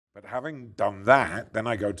But having done that, then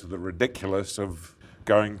I go to the ridiculous of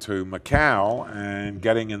going to Macau and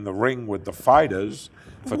getting in the ring with the fighters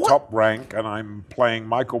for Top Rank, and I'm playing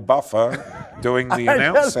Michael Buffer doing the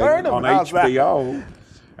announcing on HBO.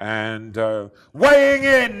 And weighing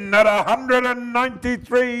in at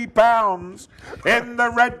 193 pounds in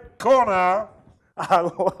the red corner. I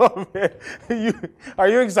love it. Are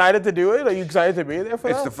you excited to do it? Are you excited to be there for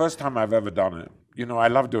that? It's the first time I've ever done it. You know, I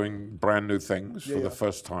love doing brand new things for the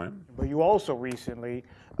first time. But you also recently,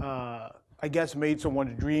 I guess, made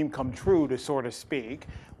someone's dream come true, to sort of speak,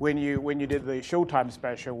 when you did the Showtime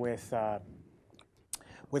special with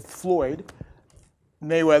Floyd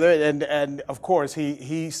Mayweather, and of course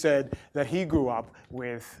he said that he grew up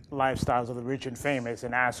with Lifestyles of the Rich and Famous,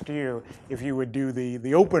 and asked you if you would do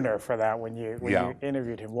the opener for that when you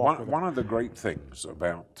interviewed him. One of the great things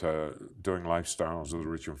about doing Lifestyles of the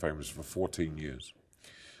Rich and Famous for 14 years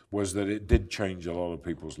was that it did change a lot of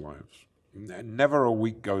people's lives. Never a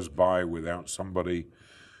week goes by without somebody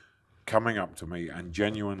coming up to me and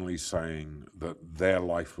genuinely saying that their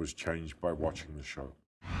life was changed by watching the show.